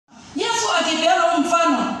akipeana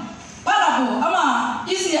mfano parable ama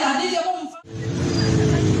hizi hadithi hapo mfano.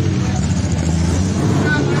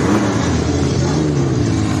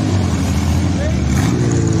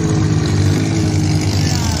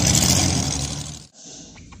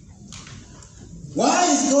 Why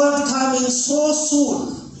is God coming so soon?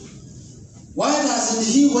 Why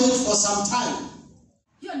doesn't he wait for some time?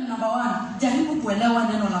 Hiyo ni number 1. Jaribu kuelewa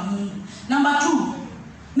neno la Mungu. Number 2,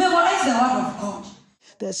 memorize the word of God.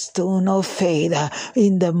 The stone of faith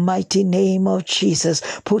in the mighty name of Jesus,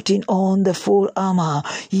 putting on the full armor.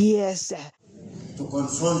 Yes. To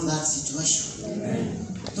confront that situation. Amen.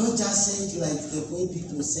 Don't just say it like the way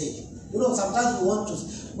people say. You know, sometimes we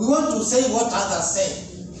want to say what others say.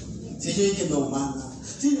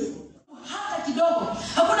 Hata kidogo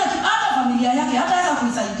hakuna hata familia yake hata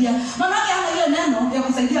kuisaidia, maana yake hana ile neno ya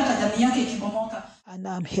kusaidia hata jamii yake ikibomoka. And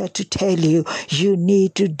I'm here to tell you, you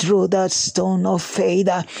need to draw that stone of faith.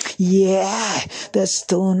 Yeah, the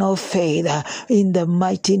stone of faith in the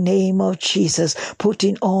mighty name of Jesus,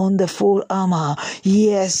 putting on the full armor.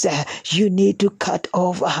 Yes, you need to cut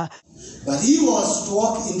off. But he was to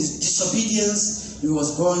walk in disobedience. He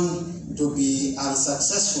was going to be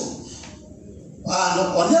unsuccessful. And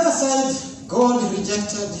on the other side, God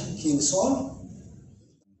rejected King Saul.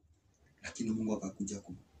 Lakini Mungu akakuja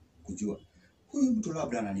kujua huyu mtu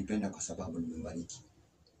labda ananipenda kwa sababu nimembariki.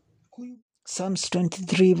 Psalms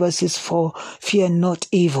 23 verses 4, fear not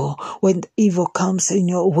evil. When evil comes in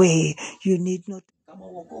your way, you need not. Kama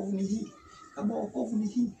wokovu ni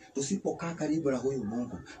hii, tusipokaa karibu na huyu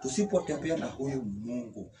Mungu, tusipotembea na huyu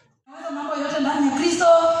Mungu. Mambo yote ndani ya Kristo.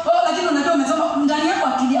 Lakini unajua umesoma ndani yako,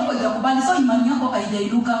 akili yako itakubali, so imani yako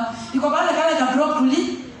haijainuka. Iko pale kale ka drop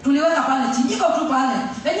tuliweka pale chini. Iko tu pale.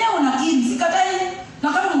 Wenyewe unakiri, sikatai.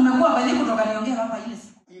 Na kama mmekuwa bali kutoka niongea hapa ile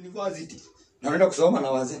siku. University. Naenda kusoma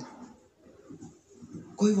na wazee.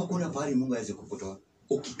 Kwa hivyo kuna pale Mungu aweze kukutoa.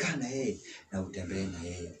 Ukikaa na yeye na utembee na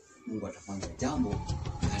yeye, Mungu atafanya jambo